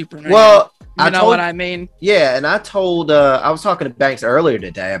my Superman. Well, you know what I mean? Yeah, and I told I was talking to Banks earlier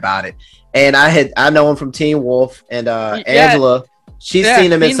today about it, and I know him from Teen Wolf, and Angela, she's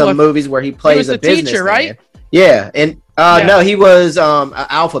seen him in some movies where he plays a businessman, teacher, right? Yeah, and no, he was an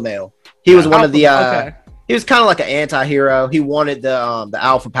alpha male. He was one of the he was kind of like an anti-hero. He wanted the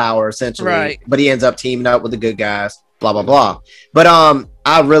alpha power essentially, right? But he ends up teaming up with the good guys. Blah blah blah. But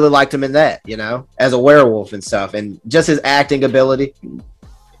I really liked him in that, you know, as a werewolf and stuff, and just his acting ability.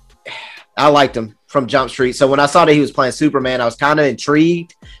 I liked him from Jump Street. So when I saw that he was playing Superman, I was kind of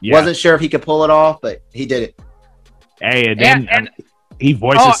intrigued. Yeah. Wasn't sure if he could pull it off, but he did it. Hey, and then he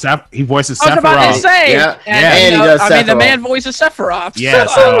voices he voices Sephiroth. I was about to say, and he does Sephiroth. I mean, the man voices Sephiroth. Yeah,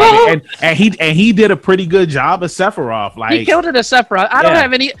 so, and he did a pretty good job of Sephiroth. Like, he killed it as Sephiroth. I don't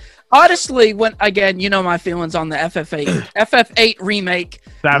have any. Honestly, when again, you know my feelings on the FF8 FF8 remake.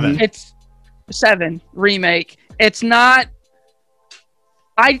 7. It's 7 remake. It's not.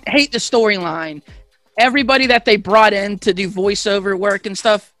 I hate the storyline. Everybody that they brought in to do voiceover work and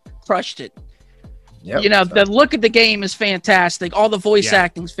stuff crushed it. Yep, you know, the look of the game is fantastic. All the voice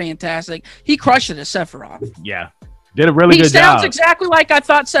acting's fantastic. He crushed it as Sephiroth. Yeah. Did a really good job. He sounds exactly like I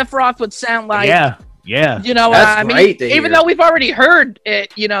thought Sephiroth would sound like. Yeah. You know what I mean? Even though we've already heard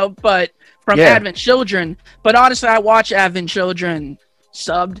it, you know, but from Advent Children. But honestly, I watch Advent Children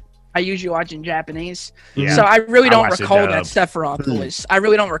subbed. I usually watch in Japanese. Yeah. So I really don't recall that Sephiroth voice. I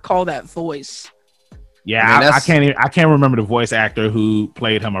really don't recall that voice. Yeah, I can't remember the voice actor who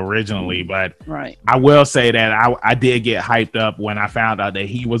played him originally, but I will say that I did get hyped up when I found out that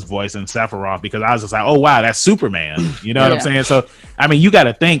he was voicing Sephiroth, because I was just like, oh wow, that's Superman. You know what I'm saying? So I mean, you got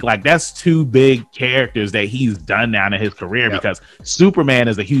to think like that's 2 big characters that he's done now in his career, because Superman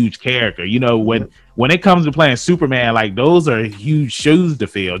is a huge character. You know, when it comes to playing Superman, like those are huge shoes to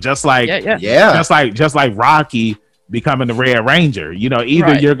fill. Just like just like Rocky becoming the Red Ranger. You know,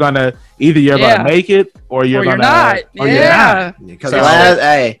 either you're gonna make it or you're not. Because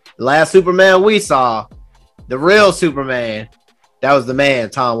last Superman we saw, the real Superman, that was the man,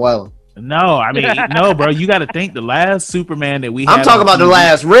 Tom Welling. No, I mean, no, bro. You got to think the last Superman that we had. I'm talking about the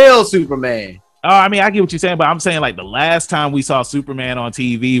last real Superman. Oh, I mean, I get what you're saying, but I'm saying like the last time we saw Superman on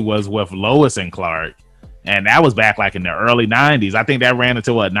TV was with Lois and Clark. And that was back like in the early 90s. I think that ran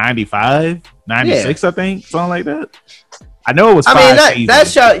until what, 95, 96, I think, something like that. I know it was.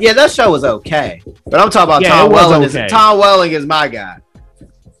 that show was okay. But I'm talking about Tom Welling. Okay. Tom Welling is my guy.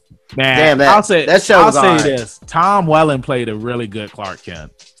 Man, I'll say this: Tom Welling played a really good Clark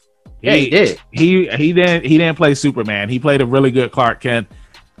Kent. He did. He didn't play Superman. He played a really good Clark Kent.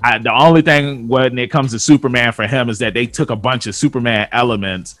 The only thing when it comes to Superman for him is that they took a bunch of Superman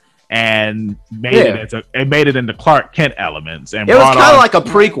elements and made it into Clark Kent elements, and it was kind of like a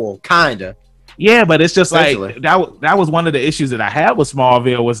prequel, kind of. Yeah, but it's just like that was one of the issues that I had with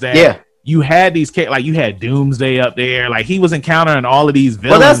Smallville, was that you had these like you had Doomsday up there, like he was encountering all of these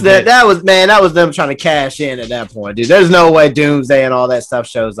villains. Well, that was them trying to cash in at that point, dude. There's no way Doomsday and all that stuff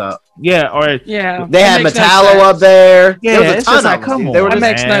shows up. Yeah, they had Metallo up there. Yeah, there was a ton of come on, that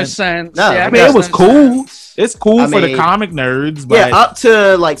makes no sense. No, I mean, it was cool. It's cool for the comic nerds, but up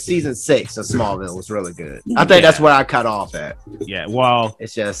to like season 6 of Smallville was really good. I think that's where I cut off at. Yeah, well,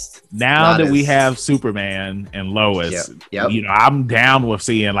 it's just now that we have Superman and Lois, you know, I'm down with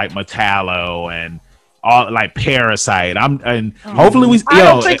seeing like Metallo and all like Parasite. Hopefully we.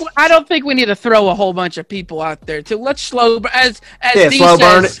 I don't think we need to throw a whole bunch of people out there too. Let's slow burn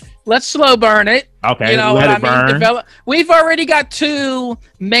it. Let's slow burn it. Okay, you know what I mean. We've already got 2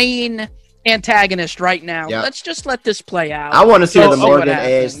 main antagonist right now. Let's just let this play out. I want to see where the Morgan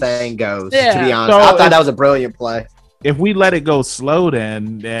Edge thing goes. To be honest, I thought that was a brilliant play. If we let it go slow,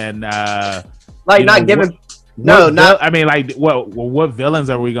 then like not giving. I mean, like, what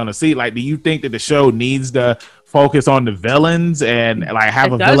villains are we gonna see? Like, do you think that the show needs to focus on the villains and like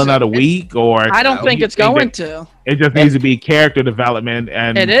have a villain of the week? Or I don't think it's going to. It just needs to be character development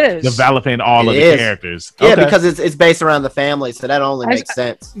and developing all of the characters. Yeah, because it's based around the family, so that only makes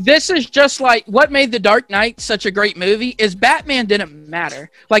sense. This is just like what made The Dark Knight such a great movie is Batman didn't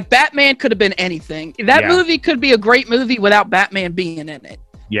matter. Like Batman could have been anything. That movie could be a great movie without Batman being in it.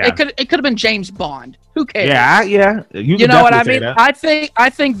 Yeah, it could have been James Bond. Who cares? Yeah. You know what I mean? I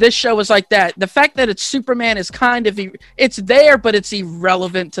think this show is like that. The fact that it's Superman is kind of it's there, but it's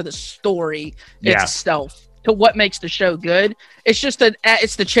irrelevant to the story itself. To what makes the show good. It's just that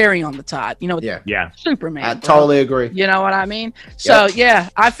it's the cherry on the top. You know? Yeah. Superman. I totally agree. You know what I mean? So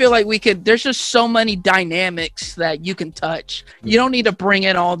I feel like we could. There's just so many dynamics that you can touch. You don't need to bring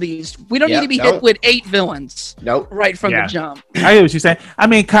in all these. We don't need to be hit with 8 villains. Nope. Right from the jump. I hear what you're saying. I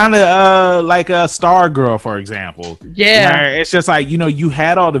mean, kind of like a Stargirl, for example. Yeah. It's just like, you know, you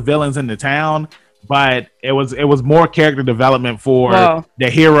had all the villains in the town, but it was more character development for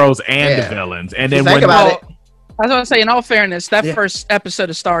the heroes and the villains. And then I was going to say, in all fairness, that first episode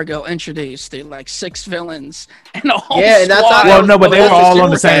of Stargirl introduced like 6 villains and a whole and that's squad. well, no, but they were all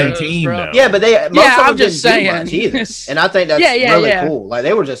on the same team, though. Yeah, but most of them I'm just didn't saying. do much either. And I think that's really cool. Like,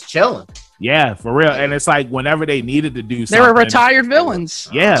 they were just chilling. Yeah, for real. And it's like whenever they needed to do something. They were retired villains.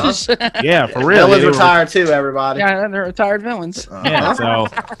 Yeah. Yeah, for real. Villains retired too, everybody. Yeah, they're retired villains. Yeah, so,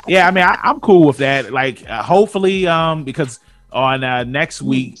 yeah, I mean, I'm cool with that. Like, hopefully, because on next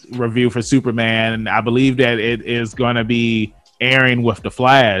week's review for Superman, I believe that it is going to be airing with The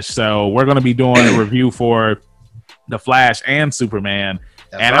Flash. So we're going to be doing a review for The Flash and Superman.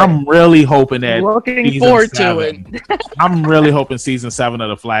 That's and right. I'm really hoping that looking forward to it. I'm really hoping season 7 of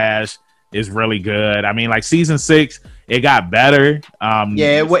The Flash is really good. I mean, like season 6, it got better.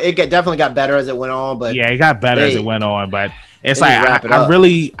 It definitely got better as it went on. But yeah, it got better as it went on. But it's like I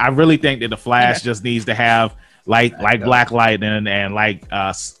really think that The Flash just needs to have like Black Lightning and like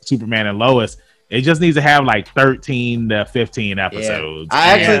Superman and Lois. It just needs to have like 13 to 15 episodes. Yeah.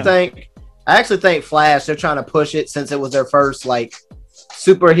 I actually think Flash, they're trying to push it since it was their first like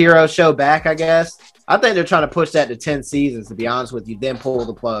superhero show back, I guess. I think they're trying to push that to 10 seasons, to be honest with you, then pull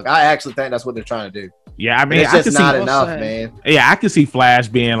the plug. I actually think that's what they're trying to do. Yeah, I mean, it's just not enough, man. Yeah, I could see Flash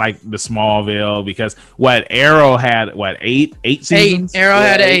being like the Smallville because Arrow had 8 seasons? 8. Arrow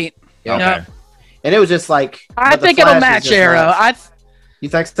had 8. Yeah. Okay. Yep. And it was just like I think it'll match Arrow. You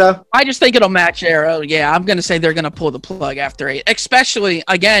think so? I just think it'll match Arrow. Yeah, I'm going to say they're going to pull the plug after 8. Especially,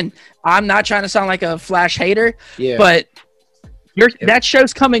 again, I'm not trying to sound like a Flash hater, but that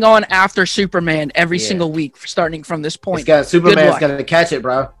show's coming on after Superman every single week, starting from this point. Superman's going to catch it,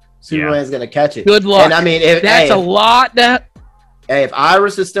 bro. Superman's going to catch it. Good luck. And I mean, that's a lot. If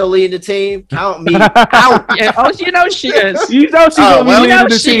Iris is still leading the team, count me out. You know she is. You know she's leading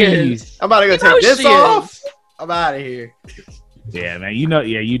the team. I'm about to go take this off. I'm out of here. Yeah, man. You know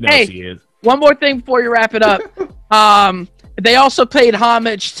she is. One more thing before you wrap it up. They also paid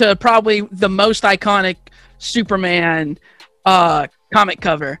homage to probably the most iconic Superman comic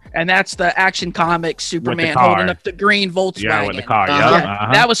cover, and that's the Action Comics Superman holding up the green Volkswagen. Yeah, with the car.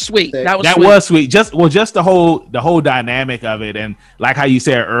 That was sweet. That was sweet. Just the whole dynamic of it, and like how you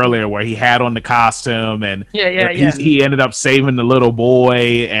said earlier, where he had on the costume, and he ended up saving the little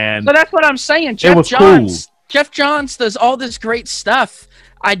boy, and so that's what I'm saying. Jeff Johns does all this great stuff.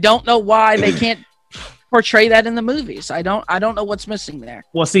 I don't know why they can't portray that in the movies. I don't know what's missing there.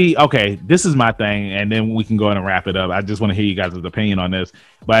 Well, see, okay, this is my thing, and then we can go in and wrap it up. I just want to hear you guys' opinion on this.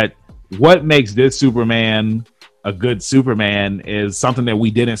 But what makes this Superman a good Superman is something that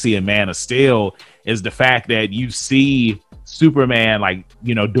we didn't see in Man of Steel, is the fact that you see Superman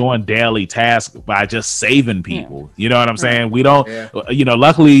doing daily tasks by just saving people. You know what I'm saying? We don't,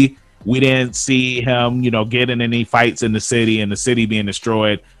 luckily we didn't see him, get in any fights in the city and the city being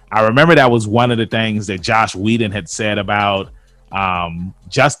destroyed. I remember that was one of the things that Josh Whedon had said about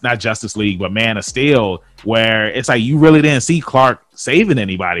not Justice League, but Man of Steel, where it's like you really didn't see Clark saving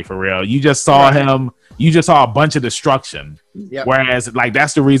anybody for real. You just saw him. You just saw a bunch of destruction. Yep. Whereas, like,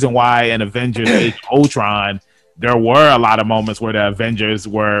 that's the reason why in Avengers Age of Ultron, there were a lot of moments where the Avengers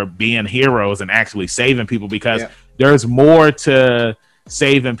were being heroes and actually saving people, because there's more to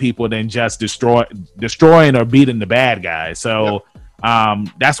saving people than just destroying or beating the bad guy. So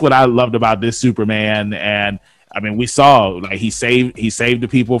that's what I loved about this Superman. And I mean, we saw like he saved the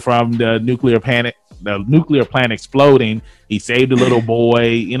people from the nuclear plant exploding. He saved a little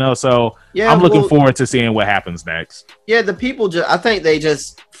boy, so I'm looking forward to seeing what happens next. Yeah, the people I think they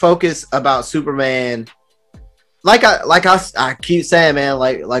just focus about Superman. Like I keep saying, man,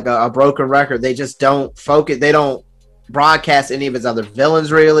 like a broken record. They just don't focus. They don't broadcast any of his other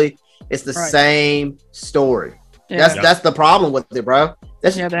villains. Really, it's the same story. Yeah. That's the problem with it, bro.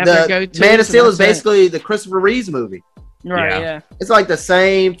 The Man of Steel is basically the Christopher Reeves movie. Right. Yeah. It's like the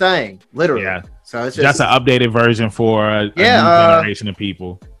same thing, literally. Yeah. So it's just an updated version for a new generation of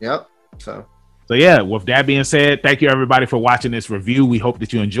people. Yep. So yeah, with that being said, thank you everybody for watching this review. We hope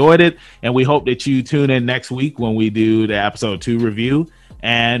that you enjoyed it, and we hope that you tune in next week when we do the episode 2 review.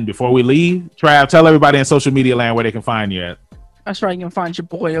 And before we leave, Trav, tell everybody in social media land where they can find you at. That's right. You can find your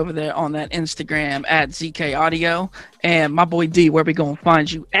boy over there on that Instagram at ZK Audio, and my boy D, where we gonna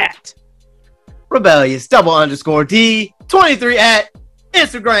find you at? Rebellious _D23 at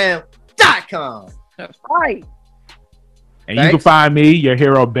Instagram.com. That's right. And you can find me, your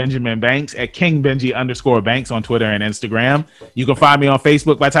hero Benjamin Banks, at KingBenji_Banks on Twitter and Instagram. You can find me on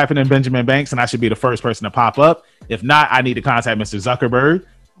Facebook by typing in Benjamin Banks, and I should be the first person to pop up. If not, I need to contact Mr. Zuckerberg.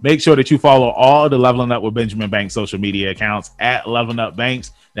 Make sure that you follow all the Leveling Up with Benjamin Banks social media accounts at Leveling Up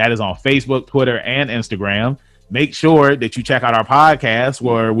Banks. That is on Facebook, Twitter, and Instagram. Make sure that you check out our podcast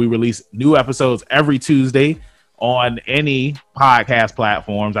where we release new episodes every Tuesday. on any podcast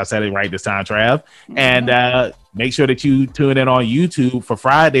platforms. I said it right this time, Trav. And make sure that you tune in on YouTube for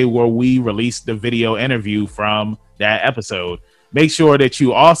Friday, where we release the video interview from that episode. Make sure that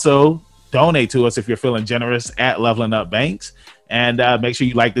you also donate to us if you're feeling generous at Leveling Up Banks. And make sure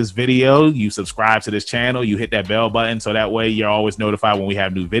you like this video, you subscribe to this channel, you hit that bell button so that way you're always notified when we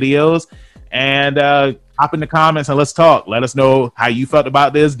have new videos. And hop in the comments and let's talk. Let us know how you felt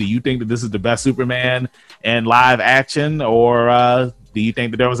about this. Do you think that this is the best Superman in live action, or do you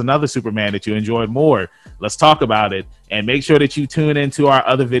think that there was another Superman that you enjoyed more? Let's talk about it. And make sure that you tune into our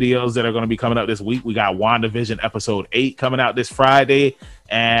other videos that are going to be coming up this week. We got WandaVision episode 8 coming out this Friday,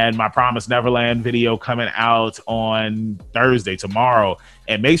 and my Promised Neverland video coming out on Thursday, tomorrow.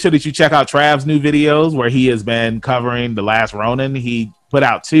 And make sure that you check out Trav's new videos where he has been covering The Last Ronin. He put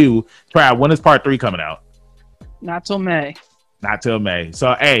out 2. Trav, when is part 3 coming out? Not till May. Not till May.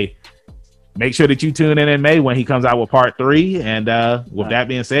 So, hey, make sure that you tune in May when he comes out with part 3. And with that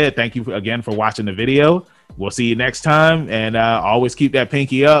being said, thank you again for watching the video. We'll see you next time. And always keep that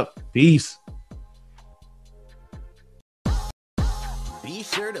pinky up. Peace. Be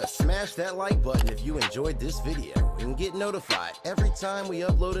sure to smash that like button if you enjoyed this video and get notified every time we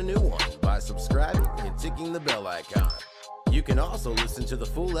upload a new one by subscribing and ticking the bell icon. You can also listen to the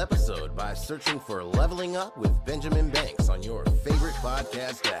full episode by searching for Leveling Up with Benjamin Banks on your favorite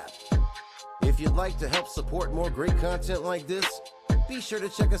podcast app. If you'd like to help support more great content like this, be sure to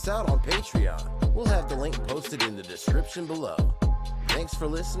check us out on Patreon. We'll have the link posted in the description below. Thanks for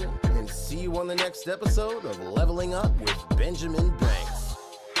listening, and see you on the next episode of Leveling Up with Benjamin Banks.